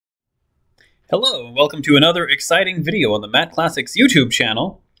Hello, and welcome to another exciting video on the Matt Classics YouTube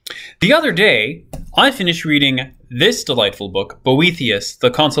channel. The other day, I finished reading this delightful book, Boethius,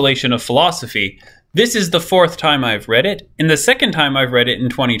 The Consolation of Philosophy. This is the fourth time I've read it, and the second time I've read it in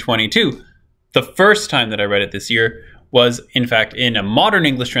 2022. The first time that I read it this year was, in fact, in a modern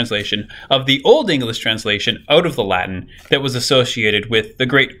English translation of the Old English translation out of the Latin that was associated with the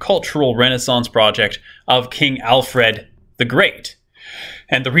great cultural Renaissance project of King Alfred the Great.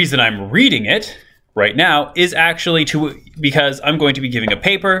 And the reason I'm reading it right now is actually because I'm going to be giving a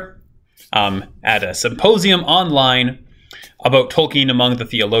paper at a symposium online about Tolkien among the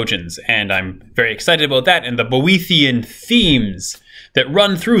Theologians. And I'm very excited about that and the Boethian themes that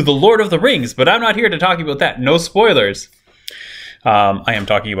run through The Lord of the Rings. But I'm not here to talk about that. No spoilers. I am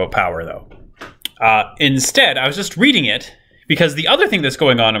talking about power, though. Instead, I was just reading it because the other thing that's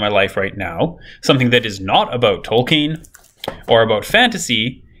going on in my life right now, something that is not about Tolkien or about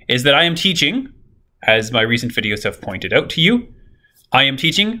fantasy, is that I am teaching, as my recent videos have pointed out to you, I am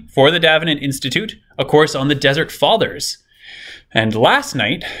teaching for the Davenant Institute a course on the Desert Fathers. And last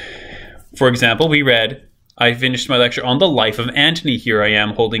night, for example, I finished my lecture on the life of Antony. Here I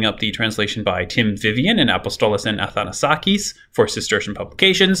am holding up the translation by Vivian and Apostolos and Athanassakis for Cistercian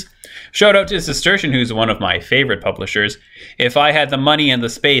Publications. Shout out to Cistercian, who's one of my favorite publishers. If I had the money and the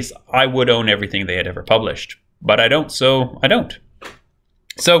space, I would own everything they had ever published. But I don't, so I don't.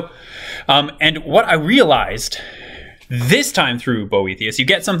 So, and what I realized this time through Boethius, you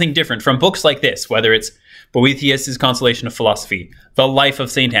get something different from books like this, whether it's Boethius' Consolation of Philosophy, The Life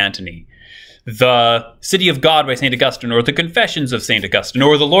of St. Antony, The City of God by St. Augustine, or The Confessions of St. Augustine,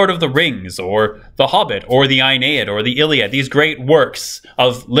 or The Lord of the Rings, or The Hobbit, or the Aeneid, or the Iliad, these great works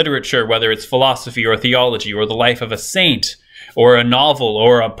of literature, whether it's philosophy or theology, or the life of a saint, or a novel,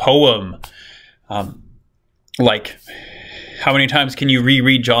 or a poem. Like, how many times can you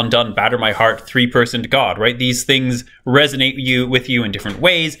reread John Donne, Batter My Heart, Three-Personed God, right? These things resonate with you in different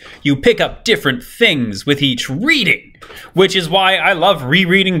ways. You pick up different things with each reading, which is why I love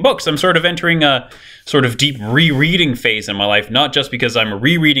rereading books. I'm sort of entering a sort of deep rereading phase in my life, not just because I'm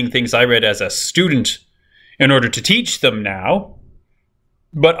rereading things I read as a student in order to teach them now,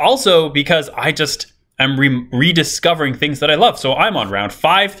 but also because I'm rediscovering things that I love. So I'm on round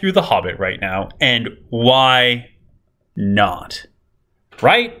 5 through The Hobbit right now, and why not?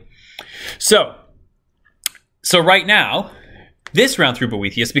 Right? So right now, this round through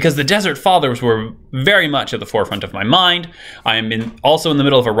Boethius, because the Desert Fathers were very much at the forefront of my mind. I am also in the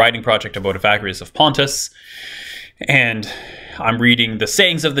middle of a writing project about Evagrius of Pontus, and I'm reading the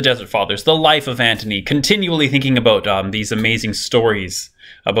sayings of the Desert Fathers, the life of Antony, continually thinking about these amazing stories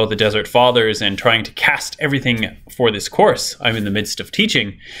about the Desert Fathers and trying to cast everything for this course I'm in the midst of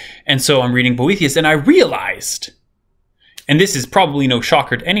teaching. And so I'm reading Boethius, and I realized, and this is probably no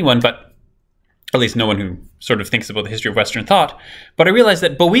shocker to anyone, but at least no one who sort of thinks about the history of Western thought, but I realized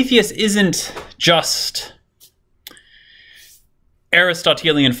that Boethius isn't just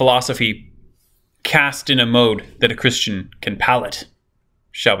Aristotelian philosophy cast in a mode that a Christian can palate,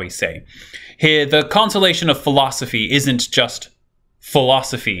 shall we say. The Consolation of Philosophy isn't just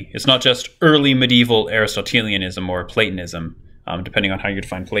philosophy. It's not just early medieval Aristotelianism or Platonism, depending on how you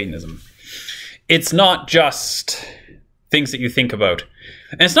define Platonism. It's not just things that you think about.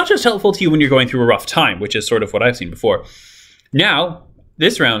 And it's not just helpful to you when you're going through a rough time, which is sort of what I've seen before. Now,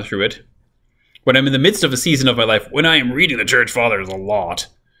 this round through it, when I'm in the midst of a season of my life, when I am reading the Church Fathers a lot,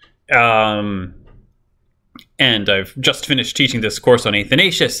 and I've just finished teaching this course on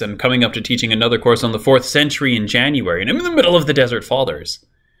Athanasius and coming up to teaching another course on the 4th century in January. And I'm in the middle of the Desert Fathers,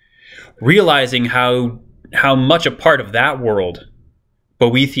 realizing how much a part of that world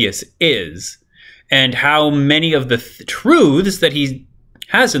Boethius is, and how many of the truths that he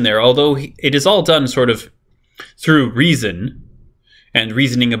has in there, although it is all done sort of through reason and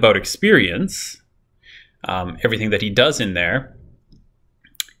reasoning about experience, everything that he does in there,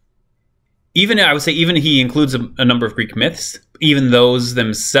 even he includes a number of Greek myths. Even those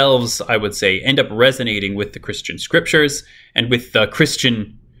themselves, I would say, end up resonating with the Christian scriptures and with the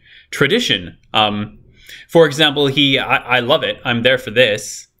Christian tradition. For example, I love it. I'm there for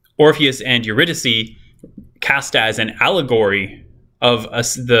this. Orpheus and Eurydice cast as an allegory of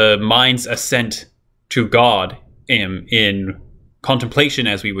the mind's ascent to God in contemplation,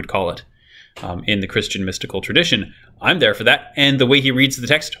 as we would call it, in the Christian mystical tradition. I'm there for that. And the way he reads the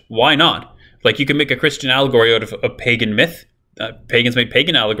text, why not? Like, you can make a Christian allegory out of a pagan myth. Pagans made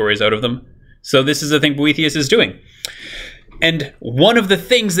pagan allegories out of them. So this is the thing Boethius is doing. And one of the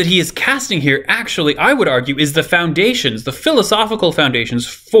things that he is casting here, actually, I would argue, is the foundations, the philosophical foundations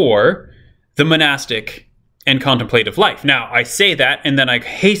for the monastic and contemplative life. Now, I say that, and then I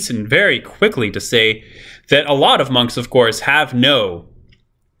hasten very quickly to say that a lot of monks, of course, have no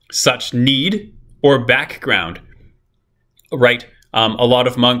such need or background, right? A lot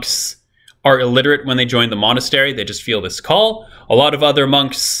of monks are illiterate when they join the monastery. They just feel this call. A lot of other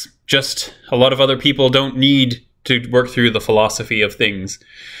monks, a lot of other people don't need to work through the philosophy of things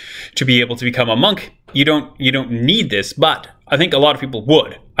to be able to become a monk. You don't need this, but I think a lot of people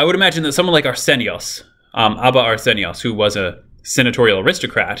would. I would imagine that someone like Arsenios, Abba Arsenios, who was a senatorial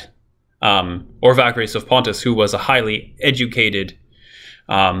aristocrat, or Vagres of Pontus, who was a highly educated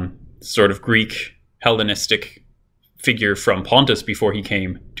sort of Greek Hellenistic figure from Pontus before he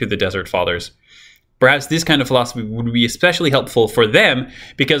came to the Desert Fathers. Perhaps this kind of philosophy would be especially helpful for them,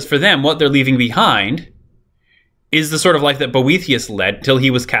 because for them, what they're leaving behind is the sort of life that Boethius led till he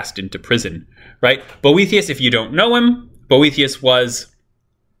was cast into prison, right? Boethius, if you don't know him, Boethius was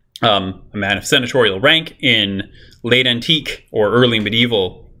a man of senatorial rank in late antique or early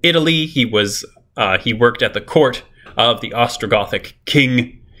medieval Italy. He worked at the court of the Ostrogothic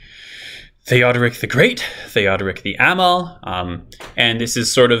king Theodoric the Great, Theodoric the Amal, and this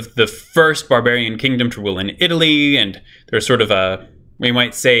is sort of the first barbarian kingdom to rule in Italy, and there's sort of a, we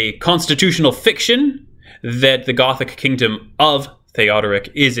might say, constitutional fiction that the Gothic kingdom of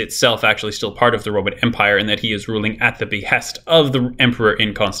Theodoric is itself actually still part of the Roman Empire, and that he is ruling at the behest of the emperor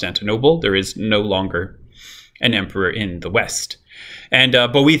in Constantinople. There is no longer an emperor in the West. And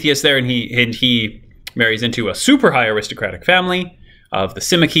Boethius there, and he marries into a super high aristocratic family of the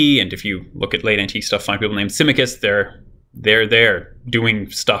Symaci, and if you look at late antique stuff, find people named Symmachus, they're there doing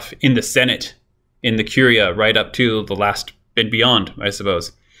stuff in the Senate, in the Curia, right up to the last bit beyond, I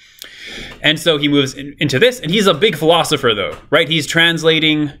suppose. And so he moves into this, and he's a big philosopher, though, right? He's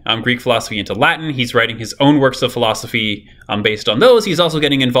translating Greek philosophy into Latin. He's writing his own works of philosophy based on those. He's also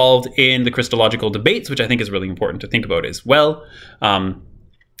getting involved in the Christological debates, which I think is really important to think about as well. And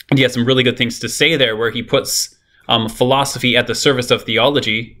he has some really good things to say there, where he puts philosophy at the service of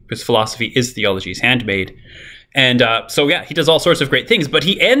theology, because philosophy is theology's handmaid. And so, yeah, he does all sorts of great things, but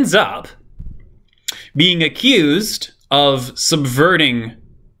he ends up being accused of subverting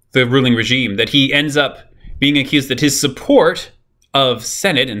the ruling regime, that he ends up being accused that his support of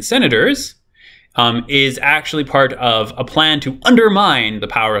Senate and senators is actually part of a plan to undermine the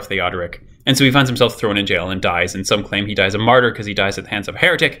power of Theodoric. And so he finds himself thrown in jail and dies, and some claim he dies a martyr because he dies at the hands of a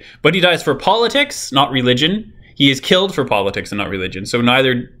heretic, but he dies for politics, not religion. He is killed for politics and not religion, so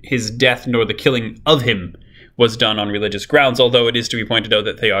neither his death nor the killing of him was done on religious grounds, although it is to be pointed out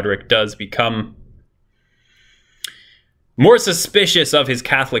that Theodoric does become more suspicious of his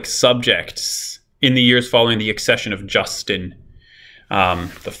Catholic subjects in the years following the accession of Justin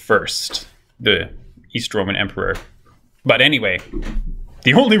the First, the East Roman Emperor. But anyway,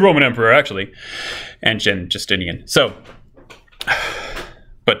 the only Roman Emperor, actually, and Justinian. So,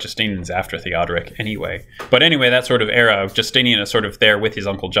 but Justinian's after Theodoric anyway. But anyway, that sort of era of Justinian is sort of there with his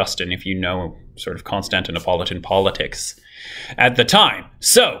uncle Justin, if you know sort of Constantinopolitan politics at the time.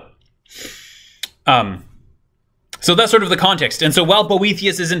 So that's sort of the context. And so while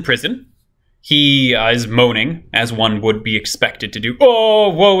Boethius is in prison, he is moaning, as one would be expected to do. Oh,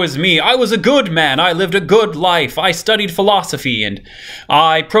 woe is me. I was a good man. I lived a good life. I studied philosophy, and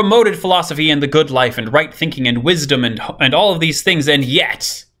I promoted philosophy and the good life and right thinking and wisdom and all of these things. And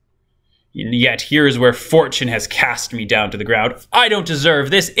yet here's where fortune has cast me down to the ground. I don't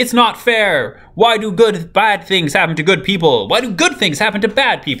deserve this. It's not fair. Why do bad things happen to good people? Why do good things happen to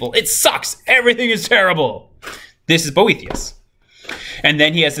bad people? It sucks. Everything is terrible. This is Boethius. And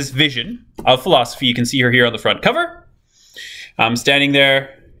then he has this vision of philosophy. You can see her here on the front cover. Standing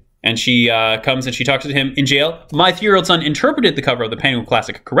there, and she comes and she talks to him in jail. My 3-year-old son interpreted the cover of the Penguin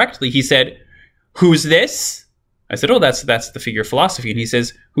Classic correctly. He said, "Who's this?" I said, "Oh, that's the figure of philosophy." And he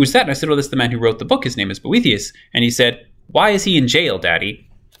says, "Who's that?" And I said, "Oh, that's the man who wrote the book. His name is Boethius." And he said, "Why is he in jail, Daddy?"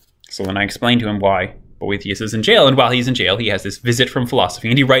 So then I explained to him why Boethius is in jail. And while he's in jail, he has this visit from philosophy,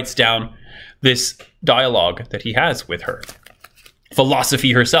 and he writes down this dialogue that he has with her,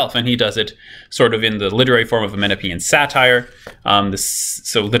 philosophy herself, and he does it sort of in the literary form of a Menippean satire,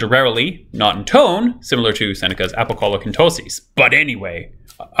 so literarily, not in tone, similar to Seneca's Apokolikontosis. But anyway,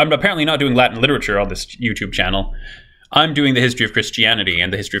 I'm apparently not doing Latin literature on this YouTube channel. I'm doing the history of Christianity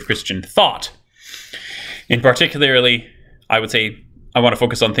and the history of Christian thought. In particularly, I would say I want to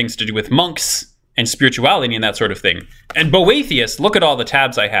focus on things to do with monks and spirituality and that sort of thing. And Boethius, look at all the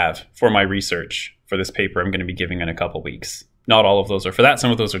tabs I have for my research for this paper I'm going to be giving in a couple weeks. Not all of those are for that.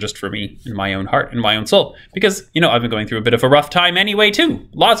 Some of those are just for me, in my own heart, in my own soul. Because, I've been going through a bit of a rough time anyway, too.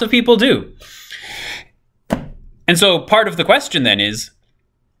 Lots of people do. And so part of the question then is,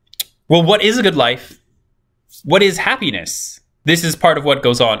 well, what is a good life? what is happiness? This is part of what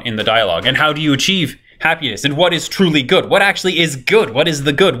goes on in the dialogue. And how do you achieve happiness? And what is truly good? What actually is good? What is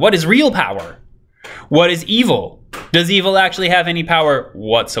the good? What is real power? What is evil? Does evil actually have any power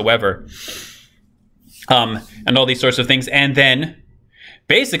whatsoever? And all these sorts of things. And then,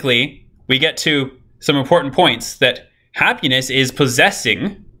 basically, we get to some important points that happiness is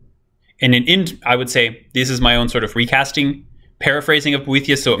possessing, I would say, this is my own sort of recasting, paraphrasing of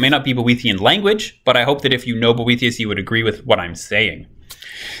Boethius, so it may not be Boethian language, but I hope that if you know Boethius, you would agree with what I'm saying.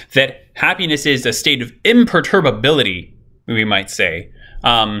 That happiness is a state of imperturbability, we might say,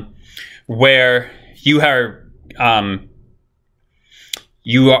 where you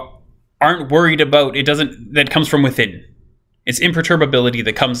aren't worried about, that comes from within. It's imperturbability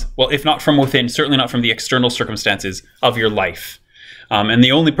that comes, well, if not from within, certainly not from the external circumstances of your life. And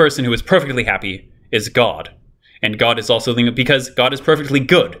the only person who is perfectly happy is God. And God is also, because God is perfectly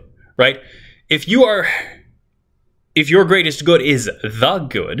good, right? If your greatest good is the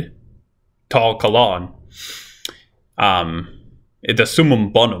good, tal kalan, the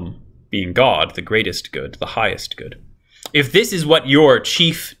summum bonum being God, the greatest good, the highest good. If this is what your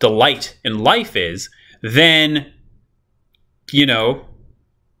chief delight in life is, then,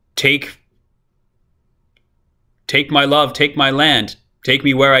 take my love, take my land, take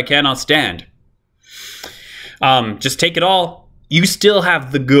me where I cannot stand. Just take it all. You still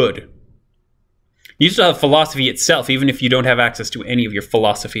have the good. You still have philosophy itself, even if you don't have access to any of your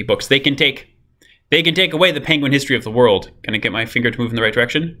philosophy books. They can take away the penguin history of the world. Can I get my finger to move in the right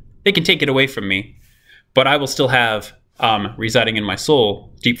direction? They can take it away from me, but I will still have, residing in my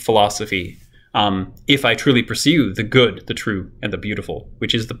soul, deep philosophy, if I truly pursue the good, the true, and the beautiful,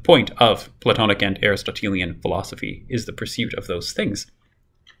 which is the point of Platonic and Aristotelian philosophy, is the pursuit of those things.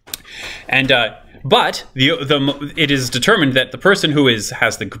 And but it is determined that the person who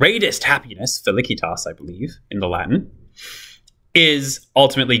has the greatest happiness, felicitas, I believe, in the Latin, is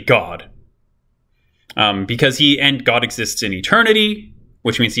ultimately God. Because God exists in eternity,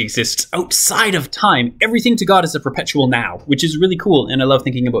 which means he exists outside of time. Everything to God is a perpetual now, which is really cool, and I love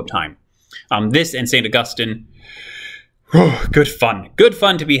thinking about time. This and St. Augustine, good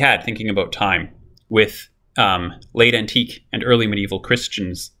fun to be had thinking about time with late antique and early medieval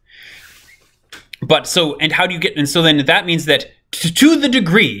Christians. But so then that means that to the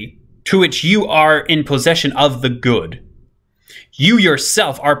degree to which you are in possession of the good, you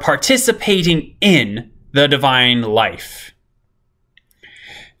yourself are participating in the divine life.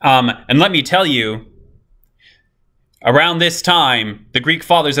 And let me tell you, around this time, the Greek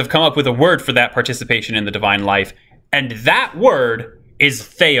fathers have come up with a word for that participation in the divine life, and that word is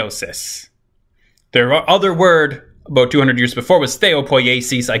theosis. Their other word about 200 years before was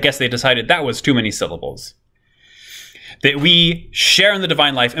theopoiesis. I guess they decided that was too many syllables. That we share in the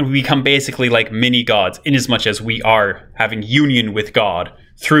divine life and we become basically like mini gods, inasmuch as we are having union with God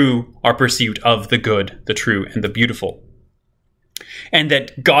through our pursuit of the good, the true, and the beautiful. And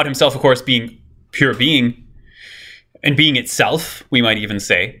that God himself, of course, being pure being, and being itself, we might even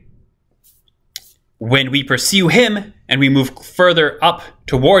say, when we pursue him and we move further up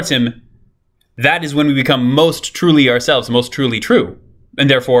towards him, that is when we become most truly ourselves, most truly true, and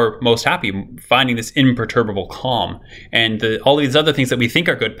therefore most happy, finding this imperturbable calm. And all these other things that we think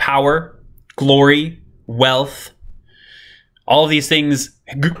are good, power, glory, wealth, all of these things,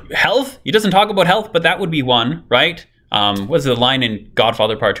 health, he doesn't talk about health, but that would be one, right? What's the line in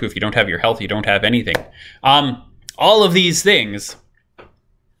Godfather Part 2? If you don't have your health, you don't have anything. All of these things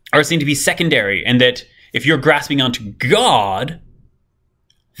are seen to be secondary, and that if you're grasping onto God,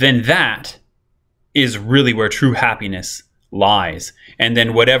 then that is really where true happiness lies. And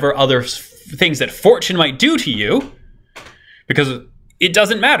then whatever other things that fortune might do to you, because it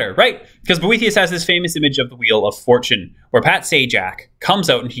doesn't matter, right? Because Boethius has this famous image of the Wheel of Fortune, where Pat Sajak comes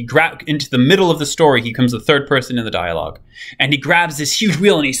out and he into the middle of the story, he becomes the third person in the dialogue, and he grabs this huge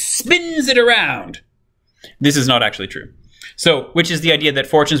wheel and he spins it around. This is not actually true. So, which is the idea that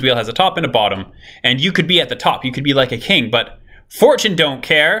Fortune's wheel has a top and a bottom, and you could be at the top, you could be like a king, but Fortune don't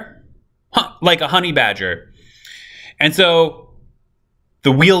care. Like a honey badger. And so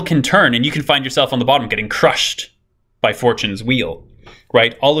the wheel can turn and you can find yourself on the bottom getting crushed by Fortune's wheel,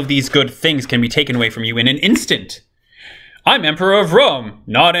 right? All of these good things can be taken away from you in an instant. I'm Emperor of Rome.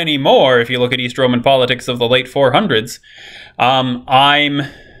 Not anymore if you look at East Roman politics of the late 400s.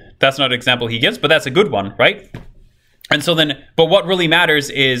 That's not an example he gives, but that's a good one, right? And so then, but what really matters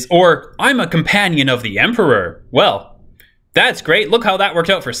is, or I'm a companion of the emperor. Well, that's great. Look how that worked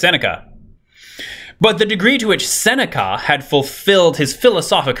out for Seneca. But the degree to which Seneca had fulfilled his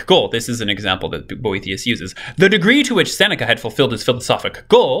philosophic goal, this is an example that Boethius uses, the degree to which Seneca had fulfilled his philosophic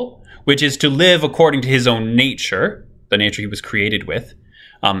goal which is to live according to his own nature, the nature he was created with,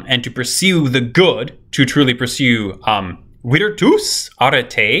 and to pursue the good, to truly pursue virtus,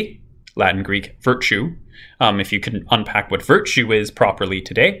 arete, Latin, Greek, virtue, if you can unpack what virtue is properly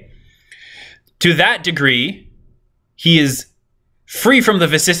today. To that degree, he is free from the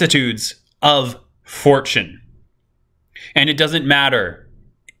vicissitudes of fortune. And it doesn't matter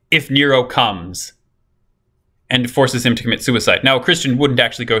if Nero comes and forces him to commit suicide. Now, a Christian wouldn't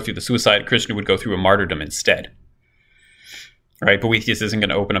actually go through the suicide. A Christian would go through a martyrdom instead. Right? Boethius isn't going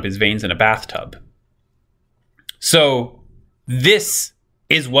to open up his veins in a bathtub. So this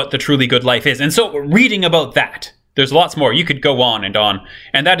is what the truly good life is. And so reading about that, there's lots more. You could go on.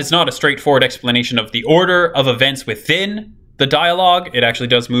 And that is not a straightforward explanation of the order of events within the dialogue. It actually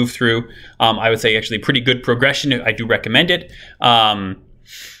does move through, I would say, actually pretty good progression. I do recommend it.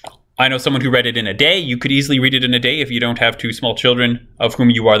 I know someone who read it in a day. You could easily read it in a day if you don't have 2 small children of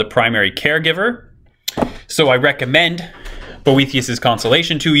whom you are the primary caregiver. So I recommend Boethius'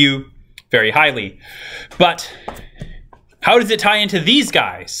 Consolation to you very highly. But how does it tie into these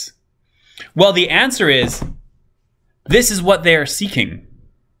guys? Well, the answer is, this is what they are seeking,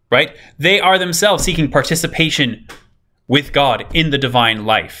 right? They are themselves seeking participation with God in the divine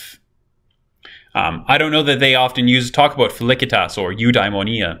life. I don't know that they often talk about felicitas or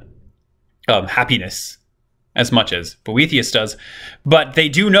eudaimonia, happiness, as much as Boethius does, but they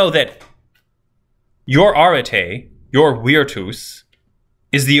do know that your arete, your virtus,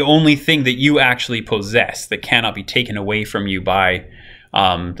 is the only thing that you actually possess that cannot be taken away from you by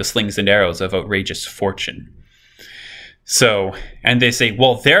the slings and arrows of outrageous fortune. So, and they say,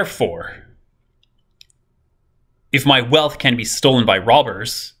 well, therefore, if my wealth can be stolen by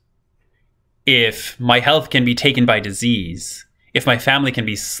robbers, if my health can be taken by disease, if my family can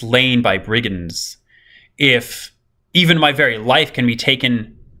be slain by brigands, if even my very life can be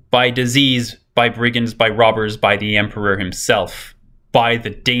taken by disease, by brigands, by robbers, by the emperor himself, by the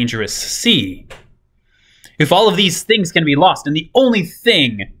dangerous sea, if all of these things can be lost, and the only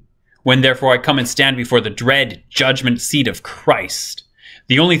thing, when therefore I come and stand before the dread judgment seat of Christ,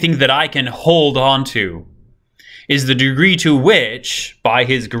 the only thing that I can hold on to is the degree to which, by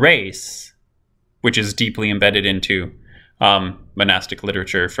his grace, which is deeply embedded into monastic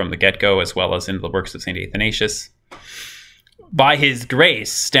literature from the get-go, as well as in the works of St. Athanasius, by his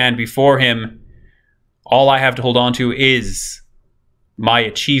grace, stand before him, all I have to hold on to is my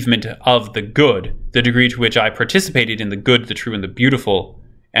achievement of the good, the degree to which I participated in the good, the true, and the beautiful,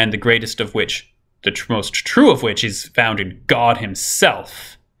 and the greatest of which, the most true of which, is found in God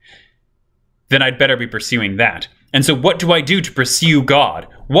himself, then I'd better be pursuing that. And so what do I do to pursue God?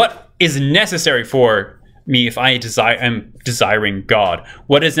 What is necessary for me if I am desiring God?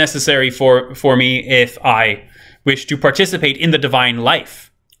 What is necessary for me if I wish to participate in the divine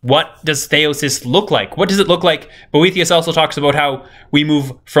life? What does theosis look like? What does it look like? Boethius also talks about how we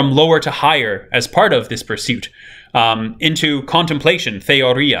move from lower to higher as part of this pursuit into contemplation,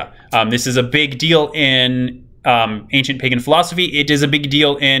 theoria. This is a big deal in ancient pagan philosophy. It is a big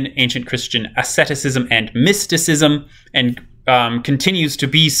deal in ancient Christian asceticism and mysticism, and continues to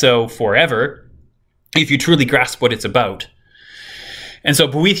be so forever if you truly grasp what it's about. And so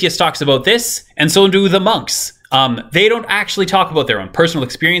Boethius talks about this, and so do the monks. They don't actually talk about their own personal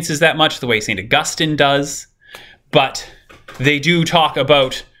experiences that much, the way St. Augustine does, but they do talk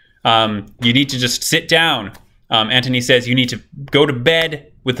about you need to just sit down. Antony says you need to go to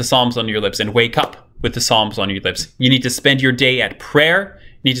bed with the Psalms on your lips and wake up with the Psalms on your lips. You need to spend your day at prayer.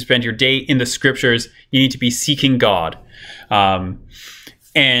 You need to spend your day in the scriptures. You need to be seeking God.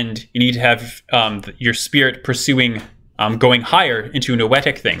 And you need to have your spirit pursuing, going higher into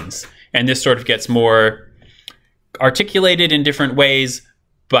noetic things. And this sort of gets more articulated in different ways,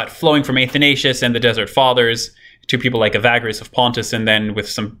 but flowing from Athanasius and the Desert Fathers to people like Evagrius of Pontus, and then with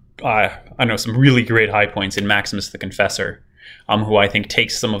some, some really great high points in Maximus the Confessor, who I think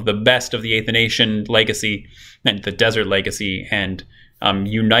takes some of the best of the Athanasian legacy and the Desert legacy and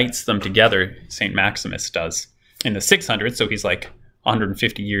unites them together. St. Maximus does in the 600s, so he's like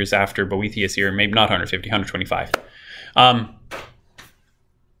 150 years after Boethius here, maybe not 150, 125.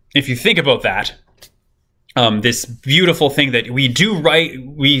 If you think about that, this beautiful thing that we do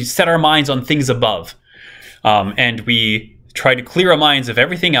we set our minds on things above, and we try to clear our minds of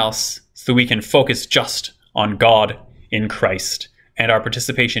everything else so we can focus just on God in Christ. And our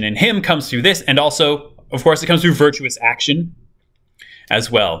participation in him comes through this, and also, of course, it comes through virtuous action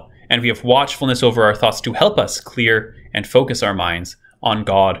as well. And we have watchfulness over our thoughts to help us clear and focus our minds on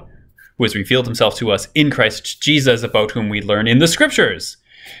God, who has revealed himself to us in Christ Jesus, about whom we learn in the scriptures.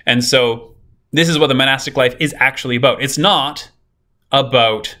 And so this is what the monastic life is actually about. It's not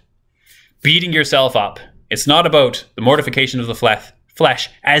about beating yourself up. It's not about the mortification of the flesh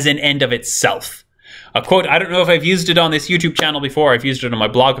as an end of itself. A quote, I don't know if I've used it on this YouTube channel before. I've used it on my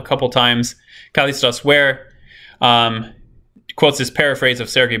blog a couple times. Kallistos Ware quotes this paraphrase of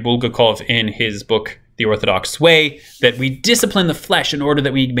Sergei Bulgakov in his book, The Orthodox Way, that we discipline the flesh in order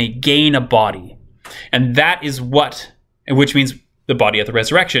that we may gain a body. And that is which means the body at the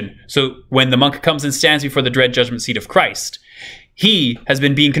resurrection. So when the monk comes and stands before the dread judgment seat of Christ, he has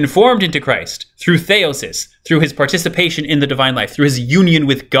been being conformed into Christ through theosis, through his participation in the divine life, through his union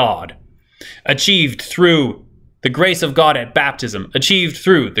with God, achieved through the grace of God at baptism, achieved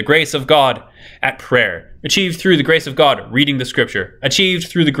through the grace of God at prayer, achieved through the grace of God reading the scripture, achieved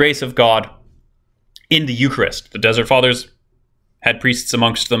through the grace of God in the Eucharist. The Desert Fathers had priests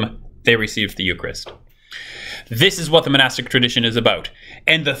amongst them. They received the Eucharist. This is what the monastic tradition is about.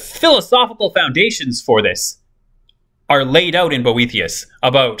 And the philosophical foundations for this are laid out in Boethius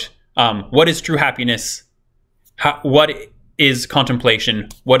about what is true happiness, what is contemplation,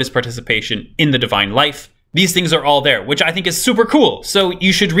 what is participation in the divine life. These things are all there, which I think is super cool. So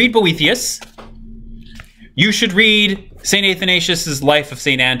you should read Boethius. You should read St. Athanasius' Life of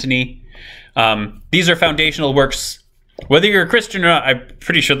St. Antony. These are foundational works. Whether you're a Christian or not, I'm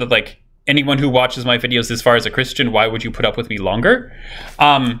pretty sure that like anyone who watches my videos as far as a Christian, why would you put up with me longer?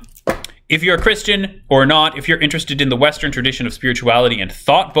 If you're a Christian or not, if you're interested in the Western tradition of spirituality and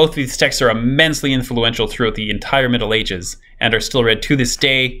thought, both of these texts are immensely influential throughout the entire Middle Ages and are still read to this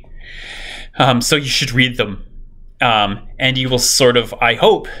day. So you should read them. And you will sort of, I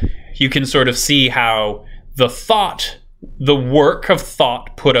hope, you can sort of see how the work of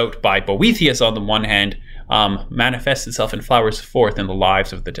thought put out by Boethius on the one hand, manifests itself and flowers forth in the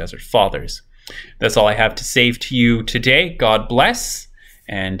lives of the Desert Fathers. That's all I have to say to you today. God bless,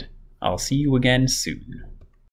 and I'll see you again soon.